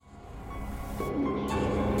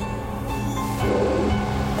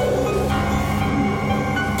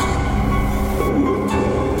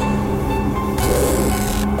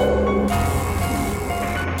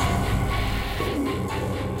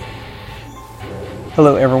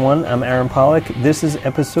Hello everyone, I'm Aaron Pollock. This is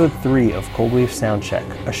episode 3 of Cold Wave Soundcheck,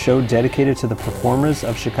 a show dedicated to the performers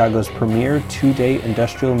of Chicago's premier 2-day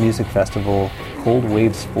industrial music festival, Cold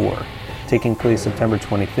Waves 4, taking place September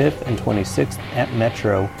 25th and 26th at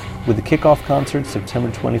Metro, with the kickoff concert September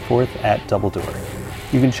 24th at Double Door.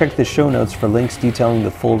 You can check the show notes for links detailing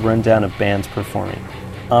the full rundown of bands performing.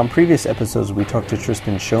 On previous episodes, we talked to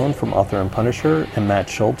Tristan Schoen from Author and Punisher and Matt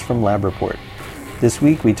Schultz from Lab Report. This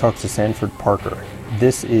week, we talked to Sanford Parker.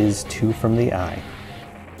 This is Two from the Eye.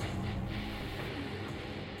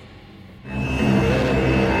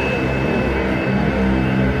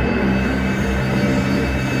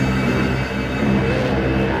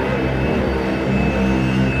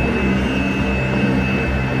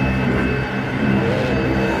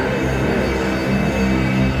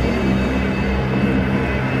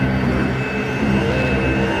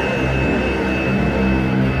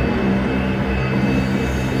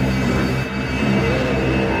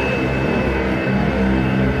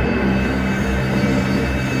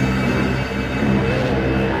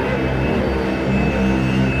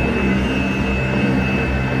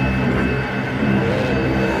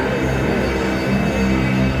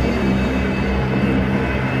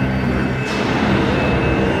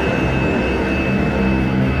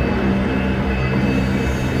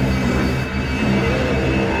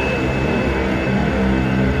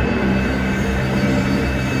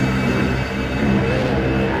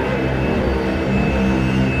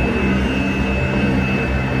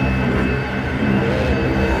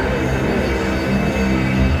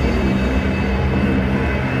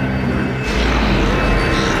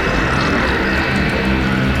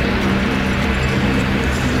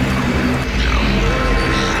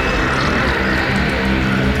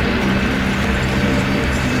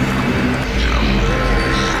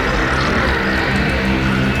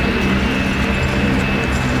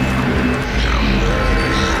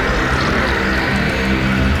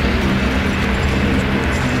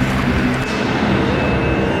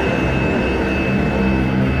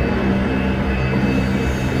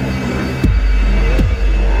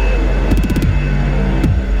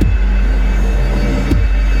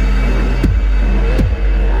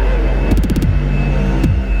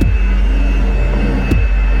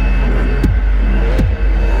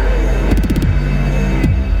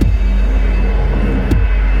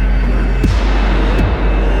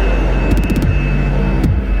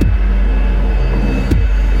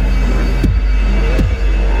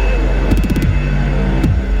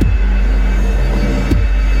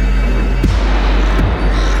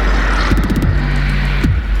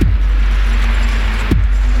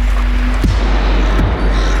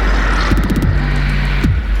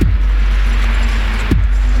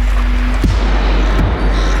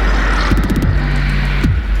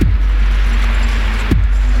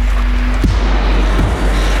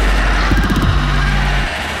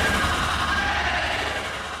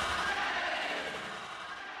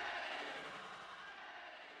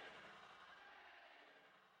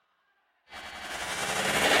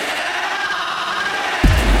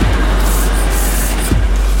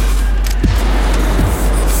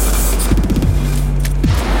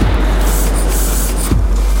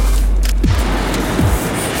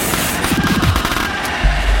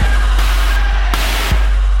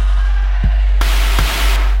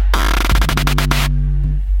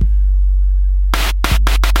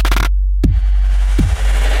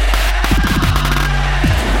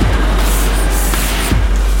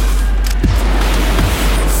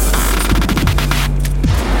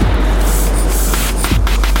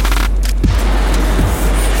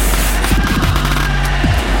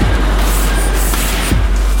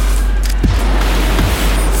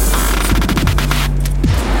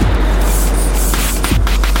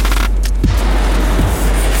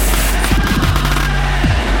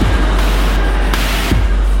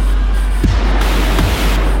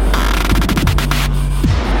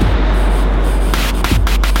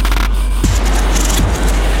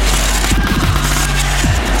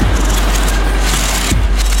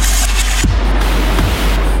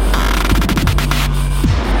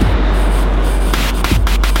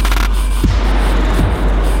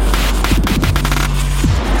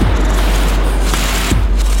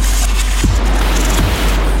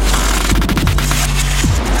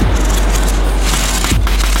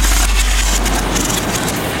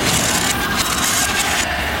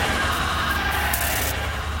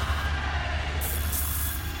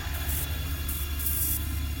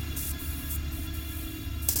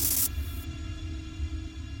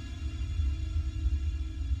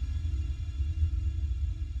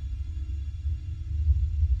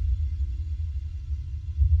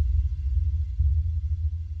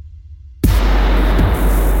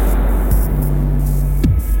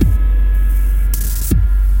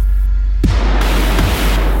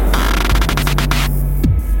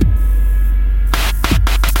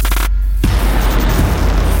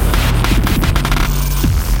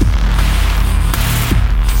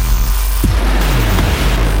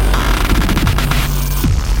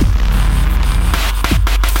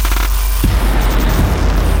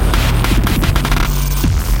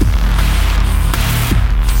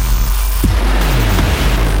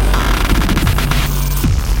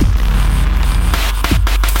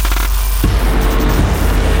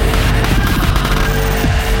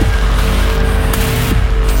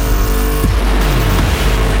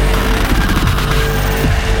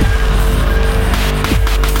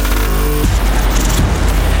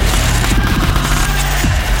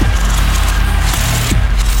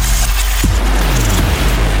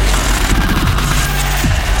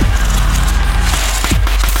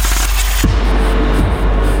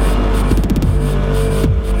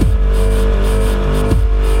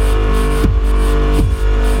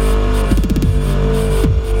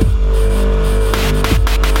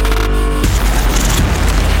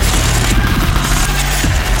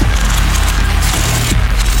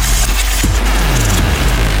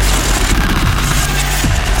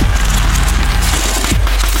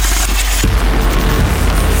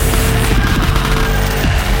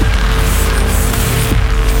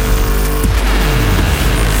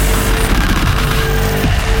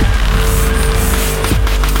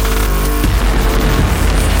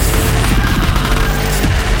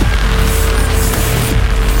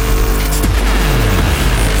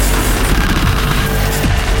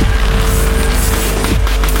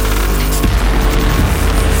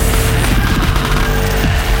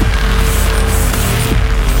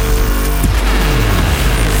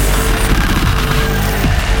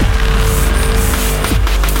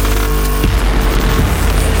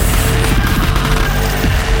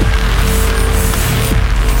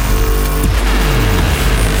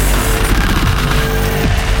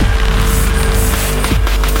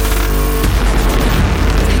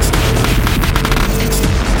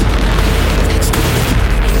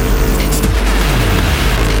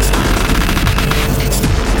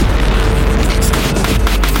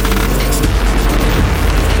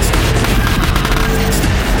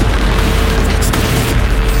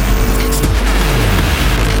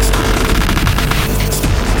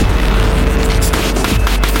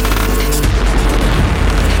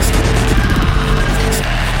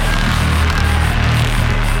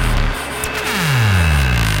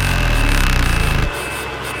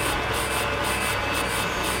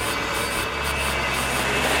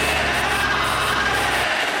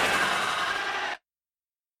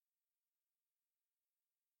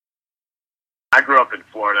 grew up in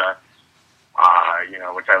Florida,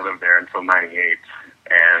 which I lived there until 98.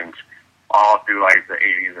 And all through, like, the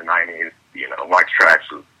 80s and 90s, Wax Trax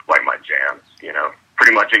was, like, my jam,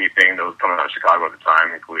 Pretty much anything that was coming out of Chicago at the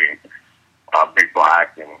time, including Big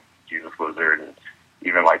Black and Jesus Lizard, and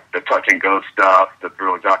even, like, the Touch and Go stuff, the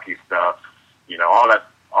Thrill Jockey stuff,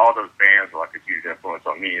 all those bands were, like, a huge influence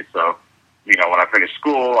on me. So, when I finished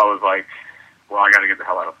school, I was like, well, I got to get the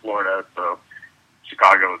hell out of Florida. So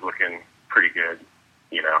Chicago was looking pretty good,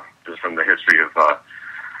 just from the history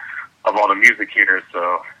of all the music here.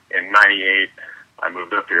 So in 98, I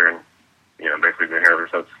moved up here and, basically been here ever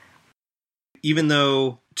since. Even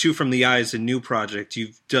though Two From the Eye is a new project,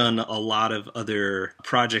 you've done a lot of other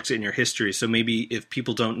projects in your history. So maybe if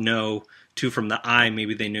people don't know Two From the Eye,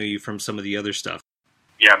 maybe they know you from some of the other stuff.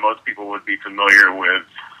 Yeah, most people would be familiar with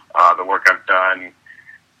the work I've done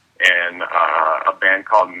in a band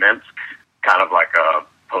called Minsk, kind of like a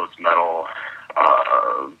post-metal,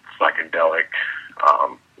 psychedelic,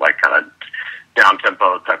 like kind of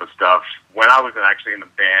down-tempo type of stuff. When I was actually in the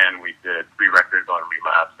band, we did 3 records on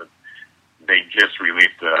Relapse, and they just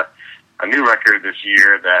released a new record this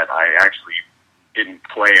year that I actually didn't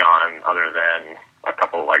play on other than a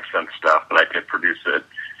couple like synth stuff, but I did produce it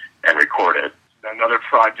and record it. Another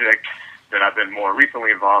project that I've been more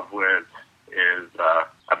recently involved with is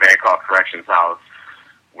a band called Corrections House,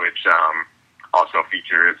 which also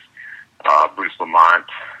features Bruce Lamont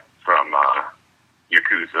from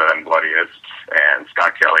Yakuza and Bloodiest, and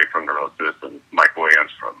Scott Kelly from Neurosis, and Mike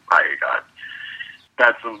Williams from I Hate God.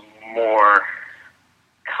 That's more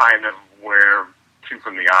kind of where Two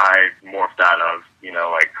From the Eye morphed out of.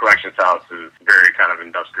 Like Corrections House is very kind of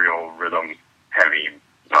industrial, rhythm heavy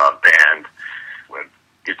band with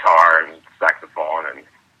guitar and saxophone and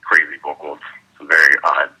crazy vocals. It's a very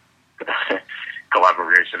odd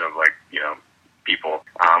collaboration of people.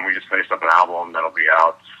 We just finished up an album that'll be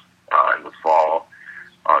out in the fall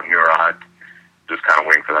on Neurot. Just kind of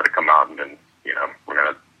waiting for that to come out, and then we're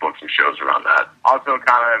gonna book some shows around that. Also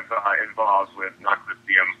kind of involved with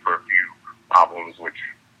Noxicium for a few albums, which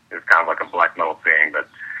is kind of like a black metal thing, but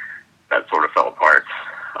that sort of fell apart.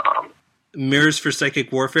 Mirrors for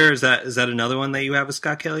Psychic Warfare, is that another one that you have with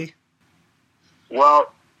Scott Kelly?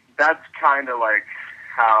 Well, that's kind of like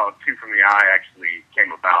how Two From the Eye actually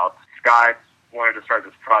came about. Scott wanted to start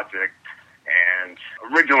this project, and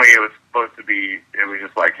originally it was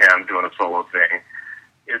just like him doing a solo thing.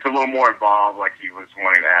 It's a little more involved, like he was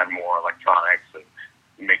wanting to add more electronics and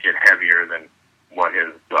make it heavier than what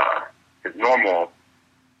his normal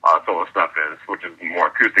solo stuff is, which is more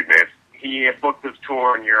acoustic based. He had booked this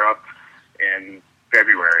tour in Europe in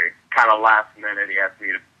February. Kind of last minute, he asked me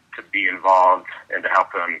to be involved and to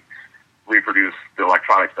help him reproduce the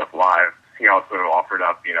electronic stuff live. He also offered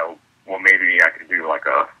up, well, maybe I could do like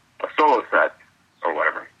a solo set or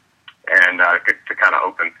whatever, and to kind of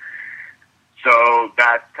open. So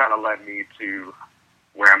that kind of led me to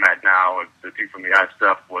where I'm at now with the Two From the Eye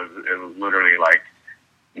stuff. It was literally like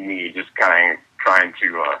me just kind of trying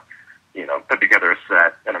to, put together a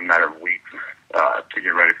set in a matter of weeks to get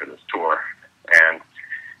ready for this tour. And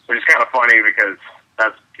which is kind of funny because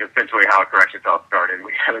that's essentially how Corrections House started.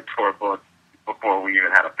 We had a tour booked before we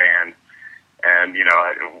even had a band. And,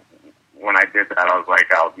 when I did that, I was like,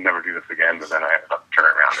 I'll never do this again. But then I ended up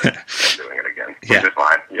turning around and doing it again, which is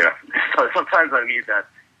fine. So sometimes I need that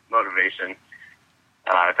motivation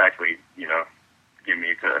to actually, give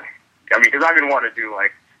me because I've been wanting to do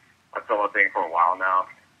like a solo thing for a while now.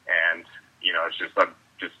 And, it's just, I'm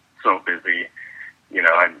just so busy,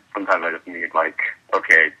 and sometimes I just need like,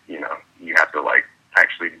 okay, you have to like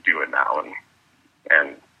actually do it now.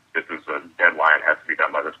 And this is a deadline, it has to be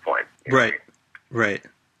done by this point. Right.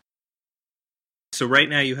 So right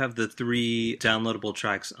now you have the 3 downloadable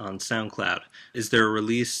tracks on SoundCloud. Is there a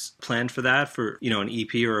release planned for that, for an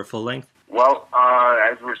EP or a full length? Well,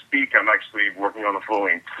 as we speak, I'm actually working on the full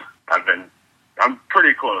length. I'm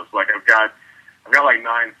pretty close. Like I've got like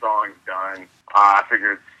 9 songs done. I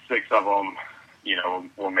figured 6 of them,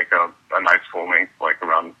 will make a nice full length, like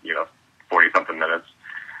around 40 something minutes,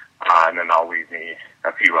 and then I'll leave me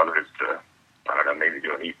a few others to, I don't know, maybe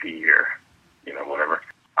do an EP or whatever.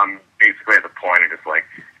 I'm basically at the point of just like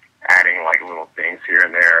adding like little things here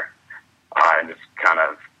and there, and just kind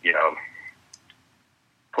of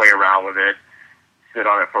play around with it, sit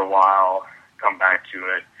on it for a while, come back to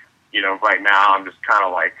it. Right now I'm just kind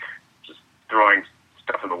of like just throwing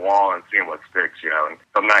stuff at the wall and seeing what sticks. And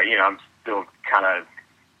I'm not, I'm still kind of,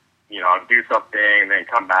 I'll do something and then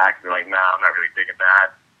come back and be like, nah, I'm not really digging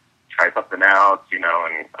that. Try something else, and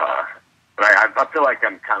but I feel like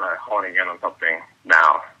I'm kind of honing in on something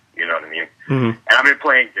now, you know what I mean? Mm-hmm. And I've been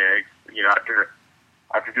playing gigs,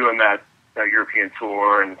 after doing that European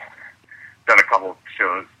tour and done a couple of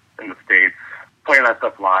shows in the States, playing that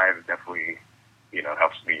stuff live definitely,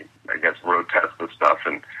 helps me, I guess, road test the stuff,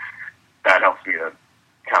 and that helps me to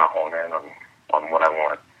kind of hone in on what I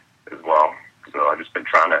want as well. So I've just been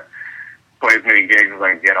trying to play as many gigs as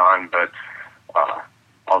I can get on, but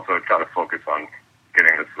also try to focus on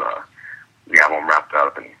getting the album wrapped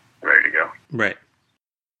up and ready to go. Right.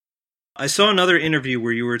 I saw another interview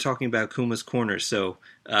where you were talking about Kuma's Corner. So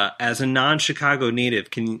as a non-Chicago native,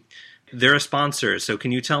 they're a sponsor, so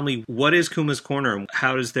can you tell me what is Kuma's Corner and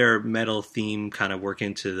how does their metal theme kind of work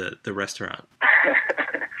into the restaurant?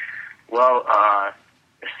 Well,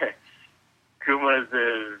 Kuma's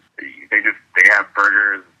they have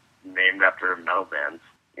burgers named after metal bands.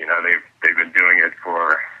 They've been doing it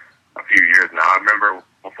for a few years now. I remember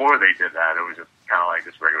before they did that, it was just kind of like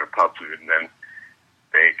just regular pub food, and then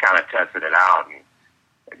they kind of tested it out, and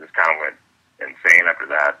it just kind of went insane after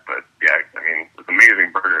that. But yeah, I mean, it's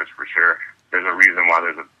amazing burgers for sure. There's a reason why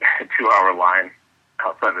there's a 2-hour line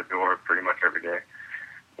outside the door pretty much every day.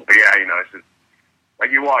 But yeah, it's just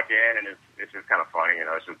like you walk in and it's just kind of funny.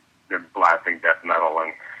 It's just they're blasting death metal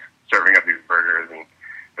and serving up these burgers, and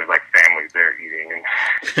there's like families there eating.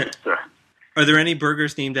 And so, are there any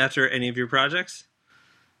burgers named after any of your projects?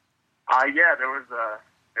 Yeah, there was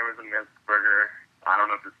a Minsk burger. I don't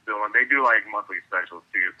know if it's still on. They do like monthly specials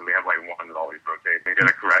too, so they have like one that always rotates. They did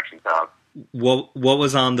a corrections house. What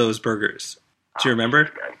was on those burgers? Do you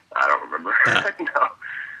remember? I don't remember. No,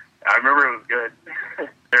 I remember it was good.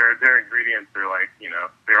 Their ingredients are like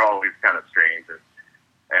they're always kind of strange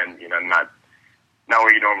and not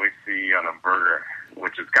what you normally see on a burger,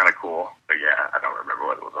 which is kind of cool. But yeah, I don't remember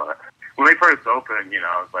what it was on it. When they first opened,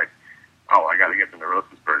 I was like, oh, I got to get the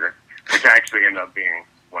Neurosis burger, which actually ended up being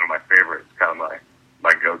one of my favorites, kind of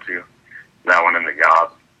my go-to. That one and the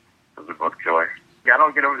Yob, those are both killer. Yeah, I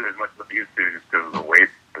don't get over there as much as I used to just because the wait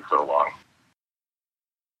is so long.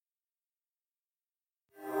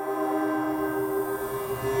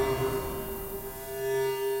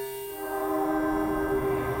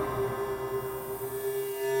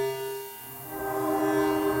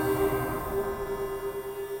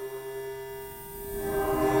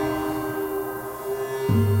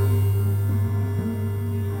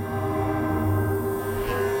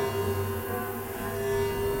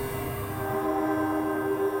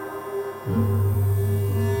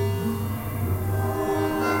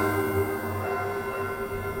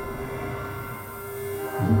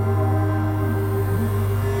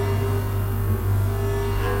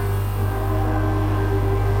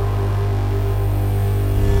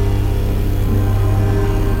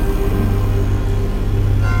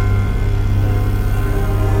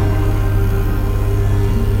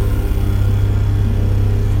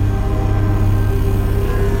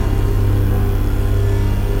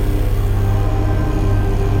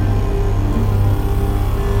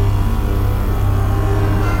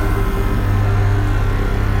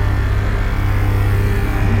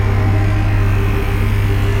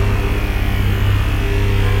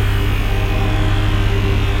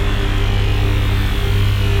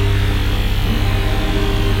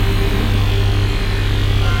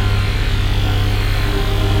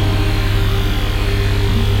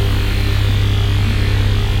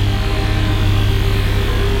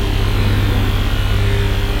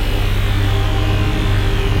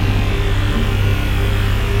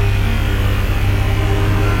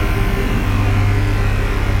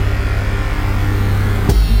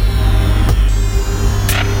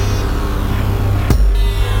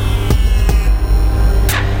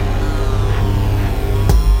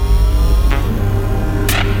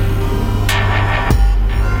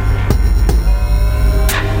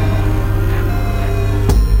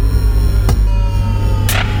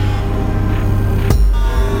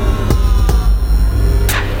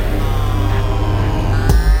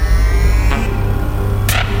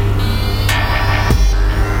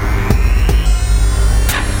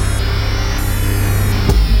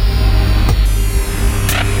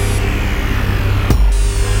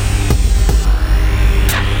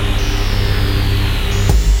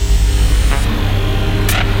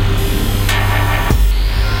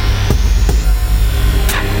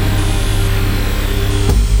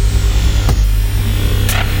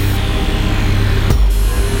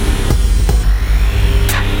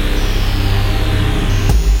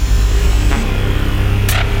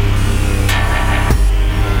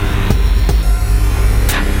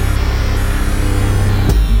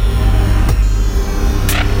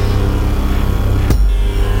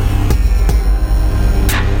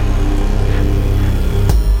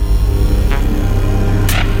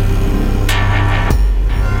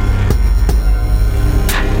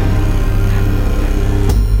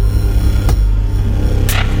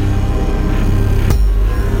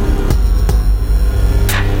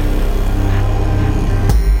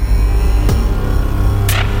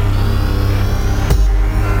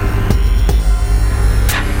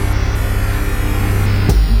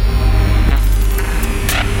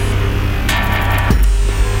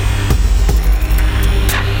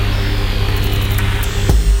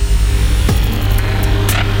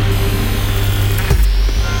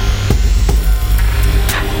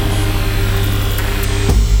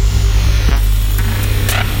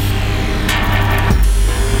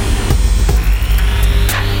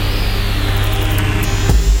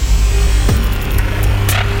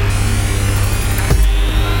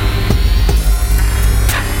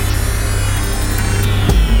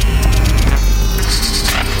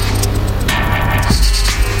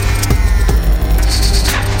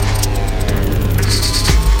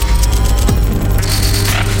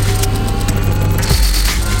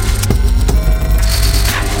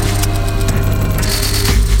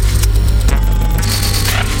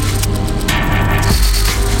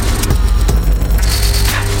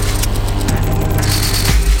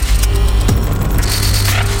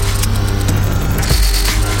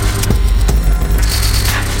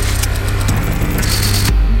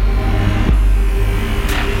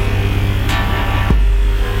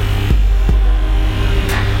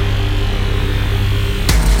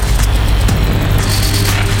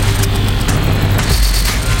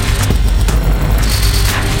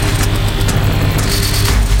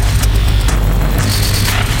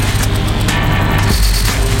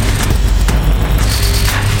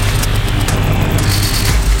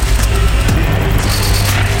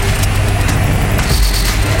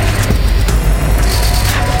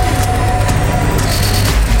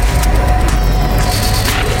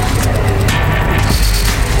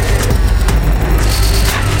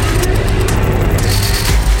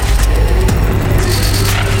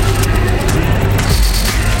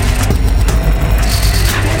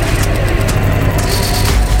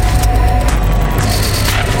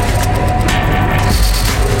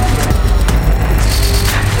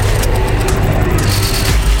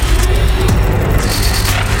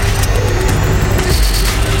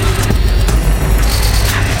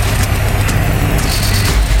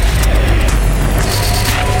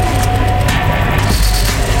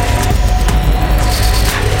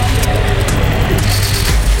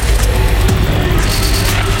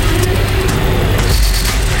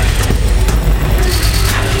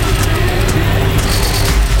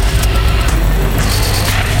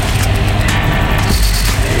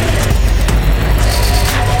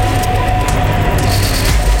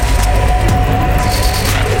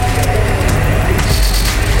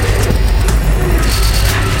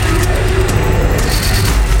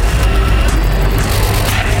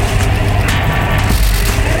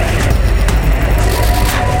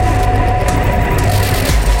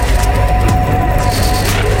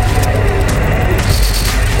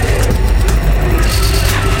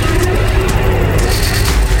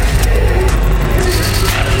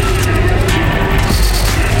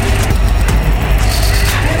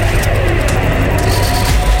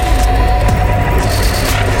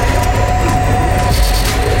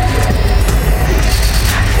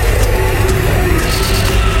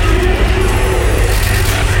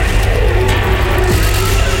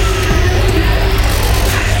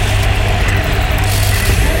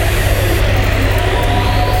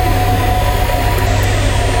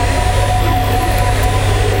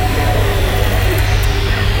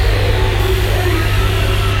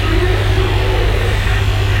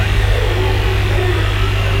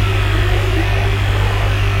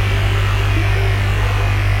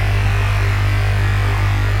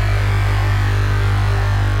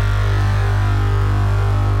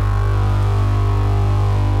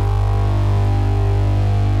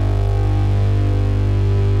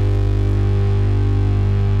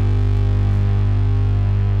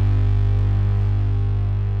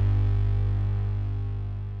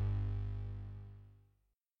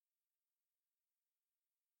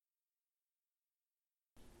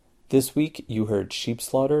 This week, you heard Sheep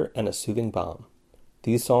Slaughter and A Soothing Balm.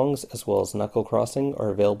 These songs, as well as Knuckle Crossing,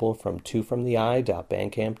 are available from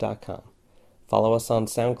twofromtheeye.bandcamp.com. Follow us on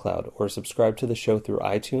SoundCloud or subscribe to the show through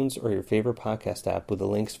iTunes or your favorite podcast app with the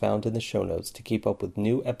links found in the show notes to keep up with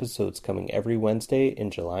new episodes coming every Wednesday in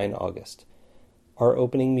July and August. Our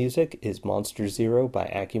opening music is Monster Zero by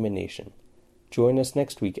Acumen Nation. Join us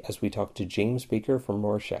next week as we talk to James Baker from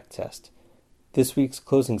Rorschach Test. This week's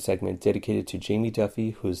closing segment, dedicated to Jamie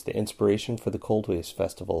Duffy, who is the inspiration for the Cold Waves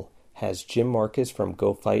Festival, has Jim Marcus from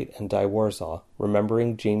Go Fight and Die Warsaw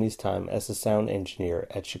remembering Jamie's time as a sound engineer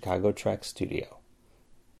at Chicago Track Studio.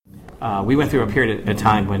 We went through a period of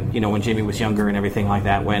time when Jamie was younger and everything like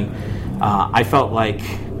that, when I felt like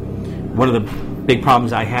one of the big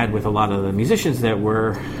problems I had with a lot of the musicians that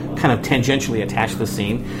were kind of tangentially attached to the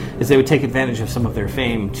scene is they would take advantage of some of their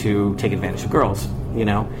fame to take advantage of girls,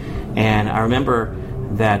 And I remember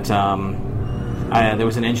that there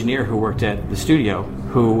was an engineer who worked at the studio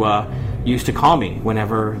who used to call me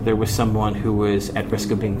whenever there was someone who was at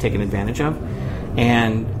risk of being taken advantage of.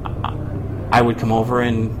 And I would come over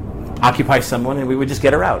and occupy someone, and we would just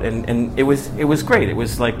get her out. And it was great. It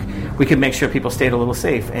was like we could make sure people stayed a little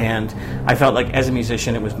safe. And I felt like as a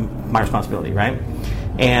musician, it was my responsibility, right?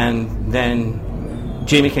 And then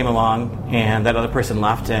Jamie came along, and that other person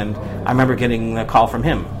left, and I remember getting a call from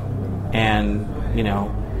him. And,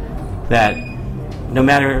 that no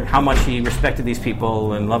matter how much he respected these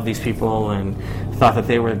people and loved these people and thought that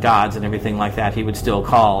they were gods and everything like that, he would still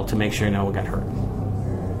call to make sure no one got hurt.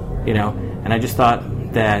 And I just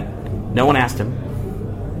thought that no one asked him.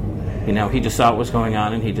 He just saw what was going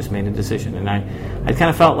on and he just made a decision. And I kind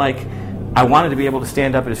of felt like I wanted to be able to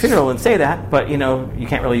stand up at his funeral and say that, but, you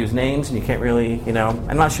can't really use names and you can't really,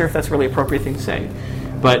 I'm not sure if that's really an appropriate thing to say.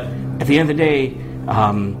 But at the end of the day,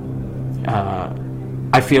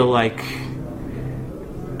 I feel like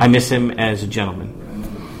I miss him as a gentleman.